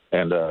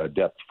 and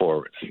depth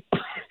forwards.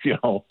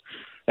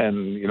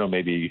 And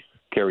maybe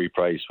Carey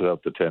Price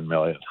without the $10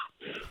 million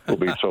will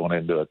be thrown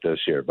into it this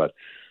year. But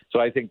so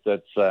I think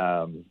that's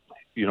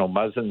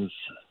Muzzin's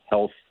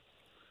health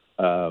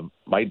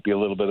might be a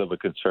little bit of a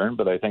concern,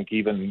 but I think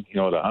even, at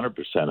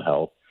 100%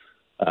 health,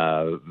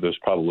 there's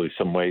probably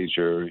some ways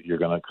you're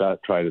going to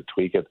try to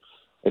tweak it.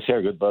 I see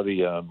our good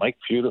buddy Mike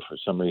Futa, for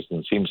some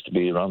reason, seems to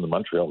be around the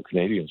Montreal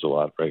Canadiens a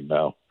lot right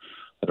now.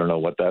 I don't know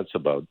what that's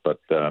about, but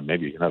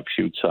maybe you can have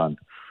Futs on,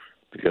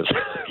 because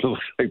it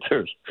looks like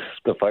there's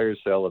the fire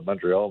sale in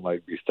Montreal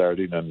might be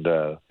starting, and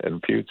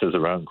Futs is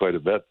around quite a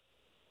bit.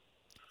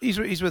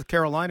 He's with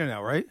Carolina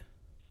now, right?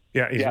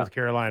 Yeah, he's with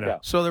Carolina. Yeah.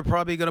 So they're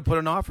probably going to put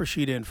an offer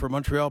sheet in for a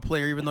Montreal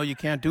player, even though you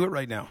can't do it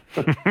right now.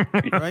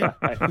 Right?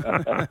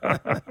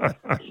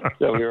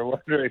 So we were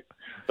wondering,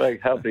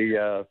 how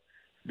the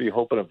be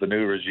hoping if the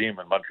new regime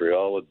in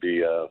Montreal would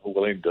be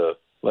willing to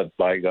let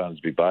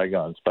bygones be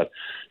bygones. But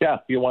yeah,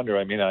 you wonder.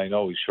 I mean, I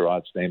know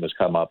Sherrod's name has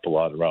come up a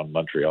lot around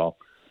Montreal.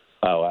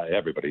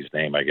 Everybody's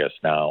name, I guess,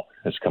 now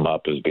has come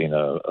up as being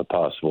a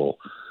possible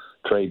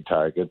trade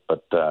target.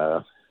 But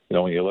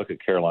when you look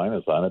at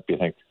Carolina's lineup, you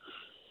think,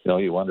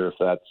 you wonder if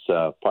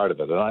that's part of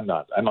it. And I'm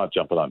not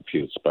jumping on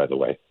Futs, by the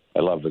way. I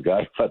love the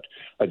guy, but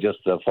I just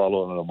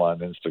follow him on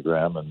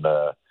Instagram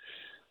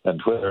and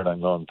Twitter, and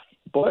I'm going,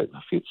 boy,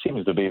 Futs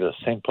seems to be the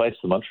same place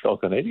the Montreal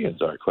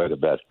Canadiens are quite a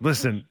bit.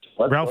 Listen,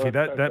 Ralphie,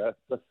 that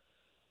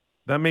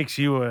makes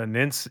you an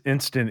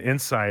instant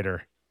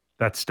insider.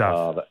 That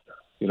stuff.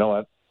 You know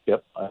what?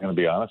 Yep, I'm going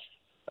to be honest.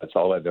 That's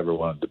all I've ever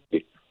wanted to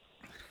be.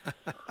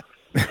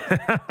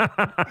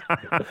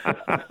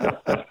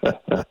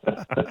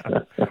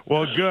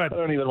 Well, good. I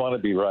don't even want to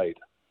be right.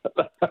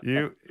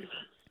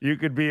 You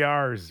could be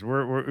ours.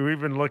 We've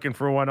been looking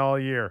for one all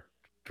year.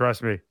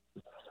 Trust me.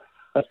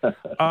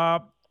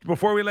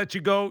 Before we let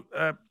you go,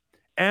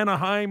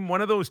 Anaheim,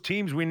 one of those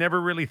teams we never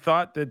really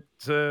thought that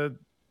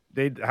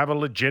they'd have a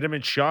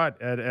legitimate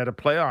shot at a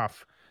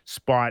playoff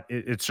spot.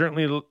 It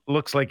certainly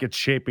looks like it's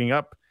shaping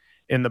up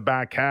in the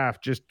back half.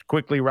 Just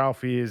quickly,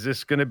 Ralphie, is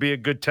this going to be a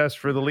good test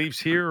for the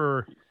Leafs here,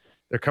 or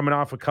they're coming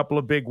off a couple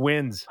of big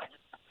wins?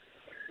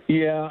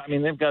 Yeah, I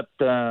mean, they've got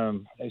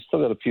they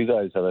still got a few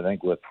guys that I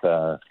think with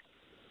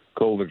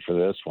COVID for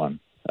this one.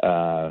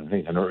 I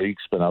think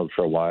Henrique's been out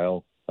for a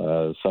while,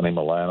 Sonny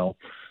Milano.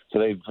 So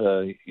they've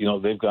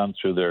gone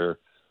through their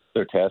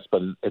test,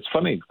 but it's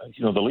funny,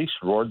 the Leafs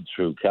roared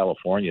through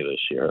California this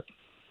year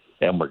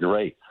and were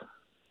great.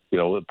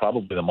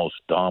 Probably the most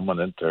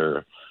dominant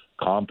or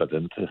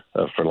competent,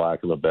 for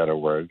lack of a better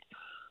word,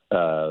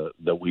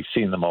 that we've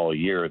seen them all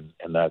year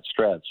in that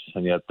stretch,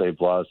 and yet they've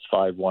lost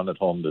 5-1 at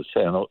home to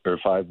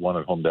 5-1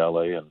 at home to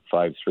LA and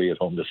 5-3 at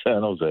home to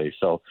San Jose.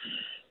 So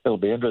it'll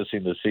be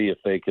interesting to see if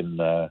they can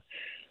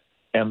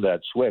end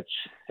that switch.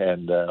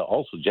 And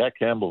also, Jack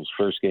Campbell's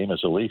first game as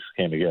a Leaf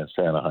came against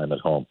Anaheim at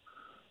home.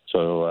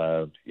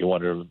 So you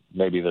wonder,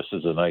 maybe this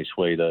is a nice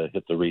way to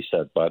hit the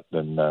reset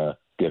button and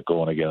get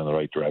going again in the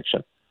right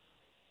direction.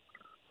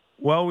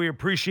 Well, we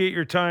appreciate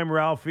your time,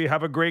 Ralphie.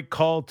 Have a great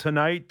call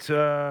tonight.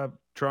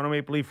 Toronto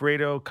Maple Leaf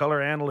Radio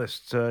color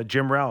analyst,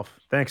 Jim Ralph.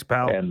 Thanks,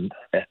 pal. And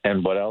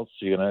what else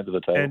are you going to add to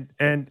the title?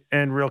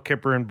 And Real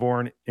Kipper and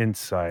Born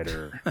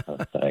Insider.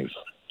 Thanks.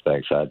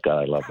 God,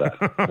 I love that.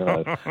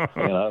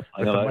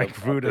 I'm gonna Mike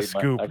Futa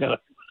scoop. I'm going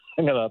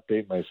to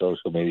update my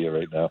social media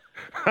right now.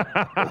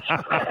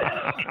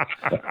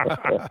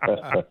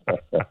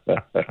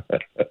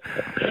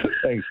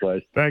 Thanks,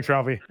 guys. Thanks,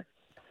 Ralphie.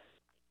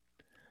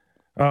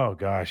 Oh,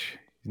 gosh.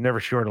 He's never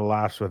short of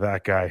laughs with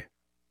that guy.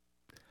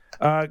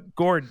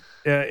 Gord,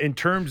 in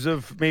terms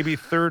of maybe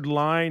third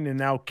line and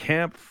now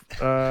Kampf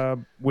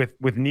with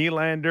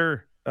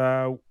Nylander,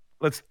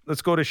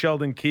 let's go to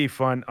Sheldon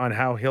Keefe on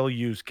how he'll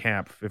use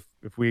Kampf,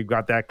 if we've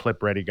got that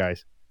clip ready,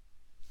 guys.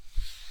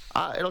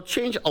 It'll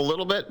change a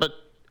little bit, but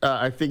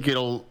I think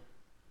you'll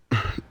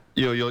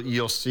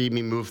see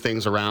me move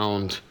things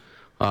around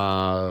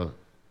to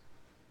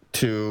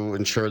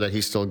ensure that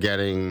he's still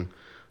getting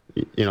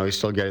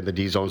the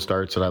D zone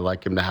starts that I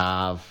like him to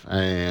have,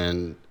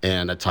 and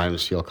at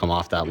times he'll come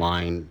off that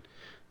line,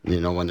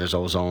 when there's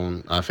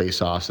ozone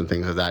face-offs and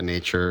things of that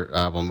nature.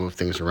 We'll move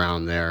things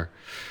around there,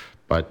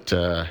 but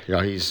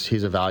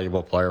he's a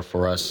valuable player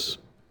for us.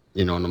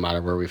 No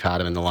matter where we've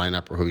had him in the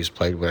lineup or who he's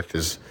played with,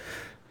 is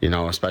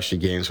especially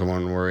games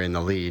when we're in the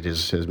lead,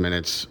 his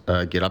minutes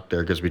get up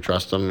there because we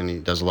trust him and he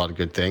does a lot of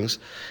good things.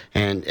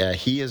 And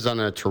he has done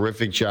a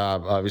terrific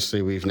job.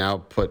 Obviously, we've now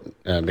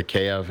put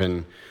Mikheyev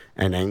and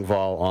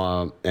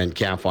Engvall and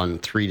Kampf on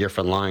 3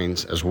 different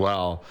lines as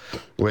well,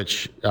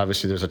 which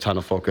obviously there's a ton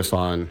of focus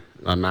on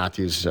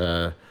Matthews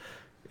and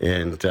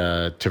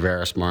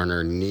Tavares,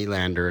 Marner,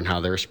 Nylander, and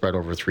how they're spread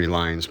over 3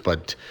 lines.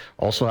 But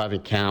also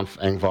having Kampf,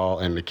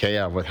 Engvall, and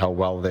Mikheyev with how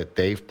well that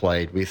they've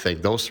played, we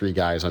think those 3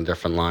 guys on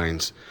different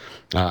lines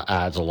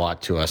adds a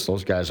lot to us.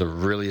 Those guys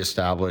have really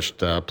established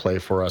play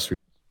for us.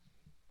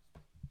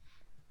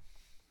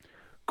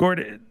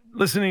 Gord,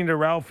 listening to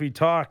Ralphie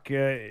talk,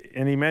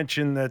 and he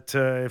mentioned that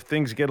if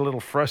things get a little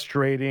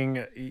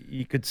frustrating,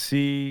 you could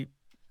see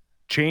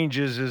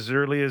changes as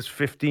early as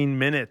 15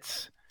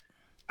 minutes.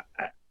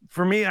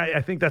 For me,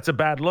 I think that's a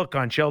bad look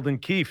on Sheldon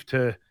Keefe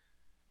to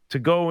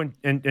go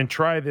and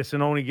try this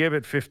and only give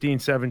it 15,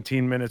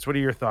 17 minutes. What are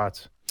your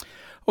thoughts?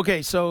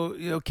 Okay,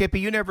 so Kippy,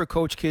 you never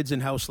coach kids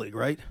in house league,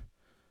 right?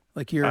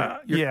 Like yeah,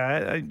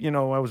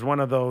 I was one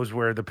of those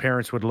where the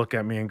parents would look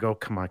at me and go,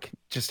 "Come on,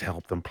 just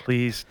help them,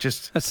 please."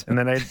 And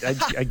then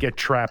I get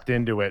trapped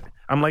into it.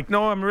 I'm like,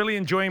 "No, I'm really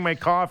enjoying my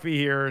coffee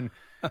here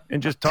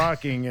and just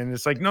talking." And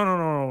it's like,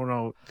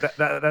 no.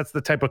 That's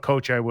the type of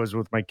coach I was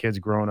with my kids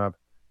growing up.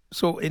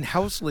 So in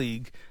house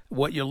league,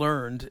 what you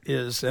learned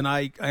is, and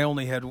I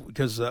only had,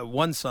 because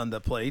one son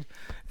that played,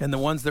 and the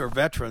ones that are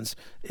veterans,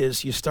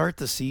 is you start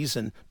the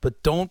season,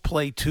 but don't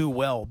play too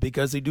well,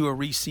 because they do a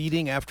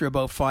reseeding after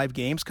about 5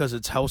 games because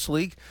it's house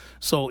league.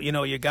 So,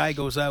 your guy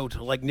goes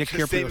out, like Nick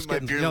Kipré was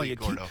getting,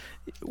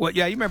 well,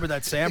 yeah, you remember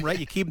that, Sam, right?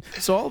 You keep,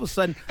 so all of a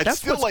sudden,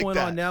 that's what's going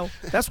on now.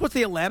 That's what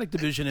the Atlantic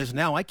Division is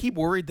now. I keep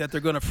worried that they're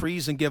going to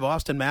freeze and give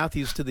Austin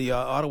Matthews to the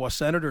Ottawa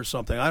Senators or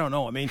something. I don't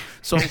know. I mean,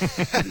 so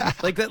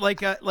like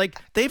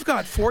they've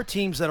got 4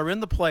 teams that are in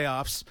the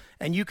playoffs,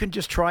 and you can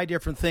just try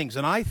different things.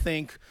 And I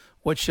think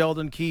what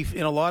Sheldon Keefe,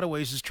 in a lot of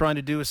ways, is trying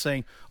to do is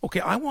saying, okay,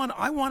 I want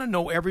to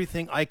know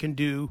everything I can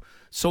do.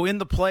 So in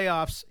the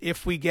playoffs,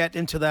 if we get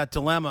into that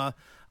dilemma,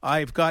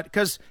 I've got,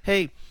 because,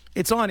 hey,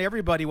 it's on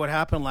everybody what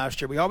happened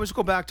last year. We always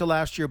go back to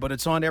last year, but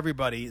it's on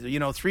everybody.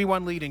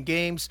 3-1 lead in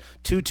games,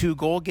 2-2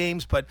 goal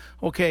games. But,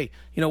 okay,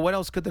 what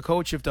else could the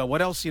coach have done?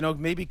 What else,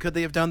 maybe could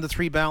they have done the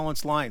 3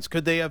 balanced lines?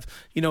 Could they have,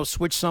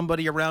 switched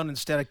somebody around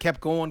instead of kept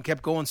going?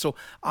 So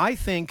I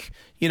think,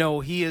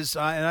 he is,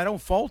 and I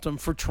don't fault him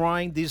for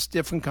trying these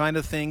different kind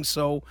of things.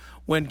 So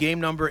when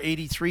game number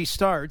 83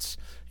 starts,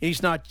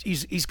 he's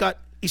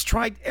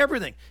tried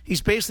everything. He's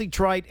basically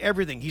tried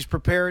everything. He's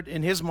prepared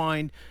in his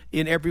mind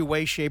in every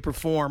way, shape, or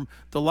form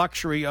the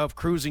luxury of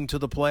cruising to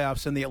the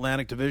playoffs in the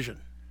Atlantic Division.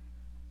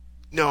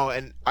 No,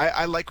 and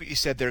I like what you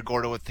said there,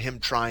 Gordo, with him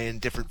trying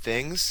different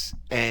things.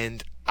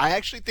 And I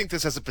actually think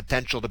this has a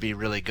potential to be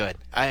really good.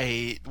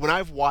 When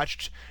I've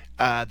watched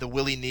the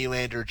Willie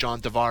Nylander,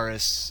 John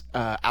Tavares,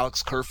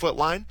 Alex Kerfoot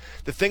line,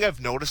 the thing I've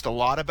noticed a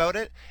lot about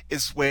it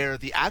is where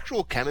the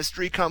actual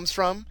chemistry comes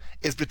from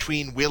is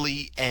between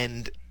Willie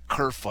and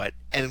Kerfoot,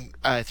 and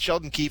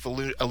Sheldon Keefe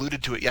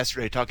alluded to it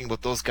yesterday, talking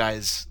about those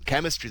guys'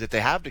 chemistry that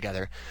they have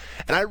together.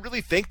 And I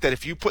really think that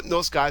if you put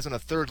those guys on a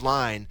third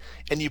line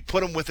and you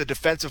put them with a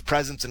defensive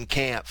presence in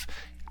camp,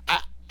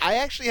 I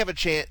actually have a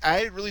chance.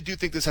 I really do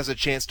think this has a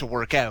chance to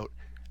work out.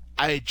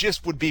 I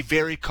just would be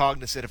very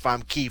cognizant if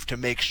I'm Keefe to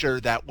make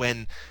sure that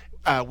when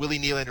Willie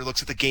Nylander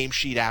looks at the game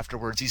sheet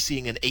afterwards, he's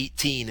seeing an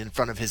 18 in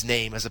front of his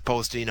name as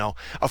opposed to,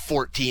 a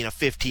 14, a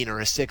 15, or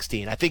a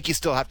 16. I think you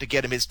still have to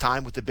get him his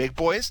time with the big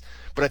boys,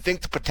 but I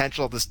think the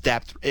potential of this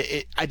depth,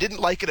 I didn't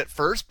like it at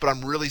first, but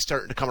I'm really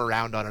starting to come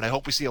around on it. I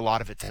hope we see a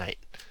lot of it tonight.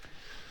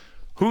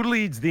 Who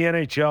leads the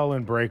NHL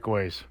in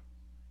breakaways?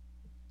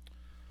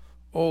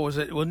 Oh, is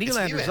it? Well,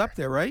 Nylander's up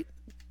there, right?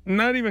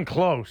 Not even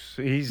close.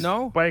 He's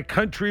by a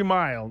country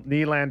mile.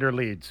 Nylander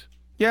leads.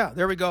 Yeah,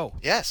 there we go.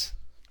 Yes.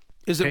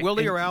 Is it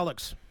Willie or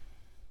Alex?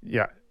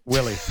 Yeah,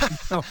 Willie.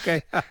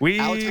 Okay.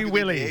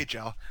 Willie.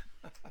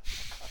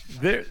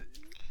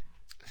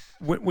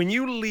 When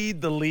you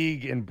lead the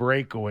league in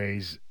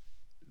breakaways,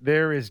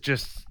 there is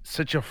just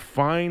such a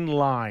fine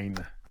line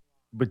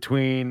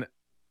between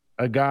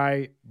a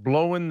guy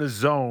blowing the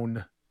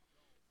zone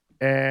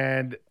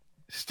and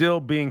still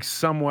being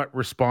somewhat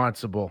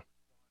responsible.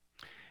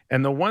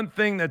 And the one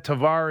thing that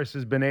Tavares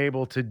has been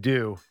able to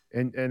do,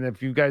 and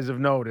if you guys have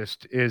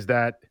noticed, is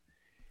that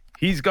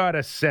he's got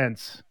a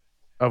sense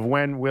of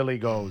when Willie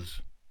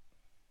goes.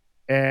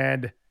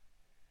 And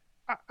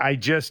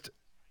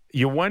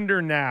you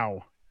wonder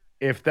now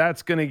if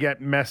that's going to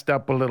get messed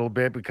up a little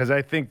bit, because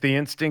I think the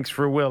instincts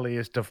for Willie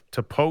is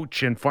to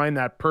poach and find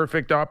that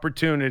perfect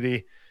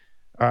opportunity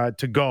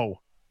to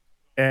go.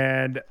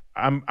 And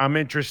I'm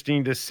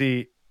interested to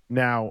see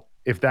now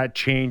if that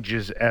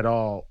changes at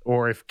all,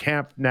 or if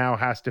Camp now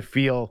has to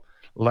feel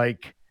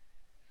like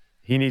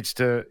he needs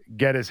to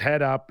get his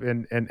head up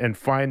and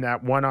find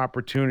that one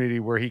opportunity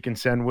where he can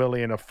send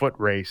Willie in a foot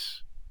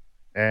race.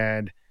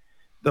 And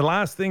the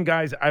last thing,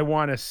 guys, I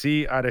want to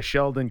see out of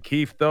Sheldon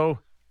Keefe, though,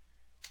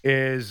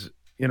 is,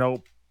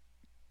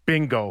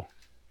 bingo,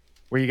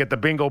 where you get the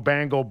bingo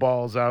bango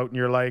balls out and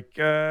you're like,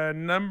 you're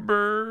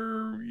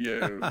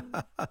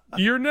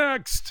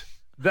next.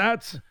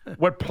 That's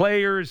what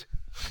players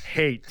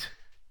hate.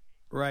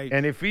 Right.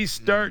 And if he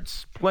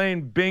starts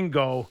playing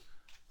bingo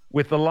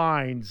with the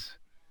lines,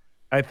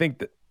 I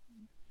think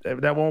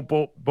that won't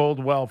bode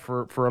well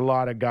for a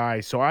lot of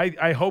guys. So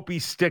I hope he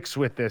sticks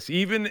with this,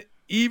 even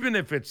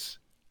if it's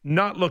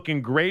not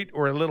looking great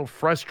or a little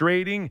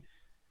frustrating.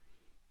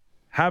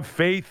 Have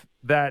faith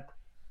that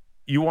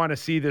you want to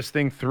see this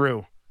thing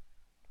through.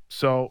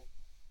 So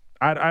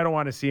I don't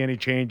want to see any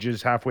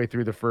changes halfway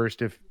through the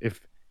first if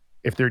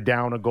they're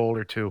down a goal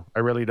or two. I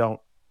really don't.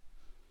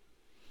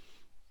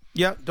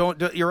 Yeah,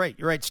 you're right.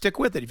 You're right. Stick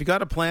with it. If you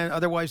got a plan,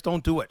 otherwise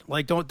don't do it.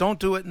 Like don't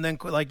do it and then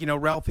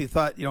Ralphie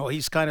thought,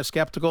 he's kind of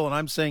skeptical and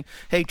I'm saying,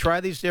 "Hey, try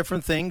these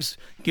different things.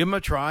 Give them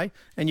a try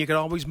and you can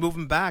always move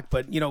them back,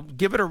 but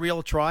give it a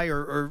real try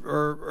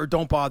or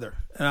don't bother."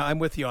 I'm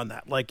with you on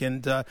that.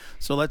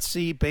 So let's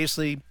see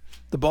basically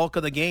the bulk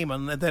of the game,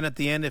 and then at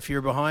the end if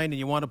you're behind and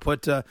you want to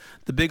put the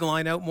big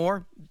line out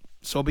more,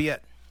 so be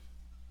it.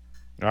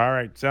 All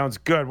right, sounds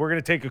good. We're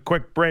going to take a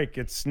quick break.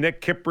 It's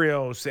Nick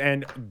Kypreos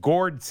and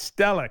Gord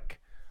Stellick,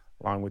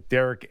 along with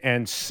Derek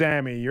and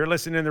Sammy. You're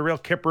listening to The Real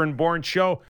Kipper and Bourne Show.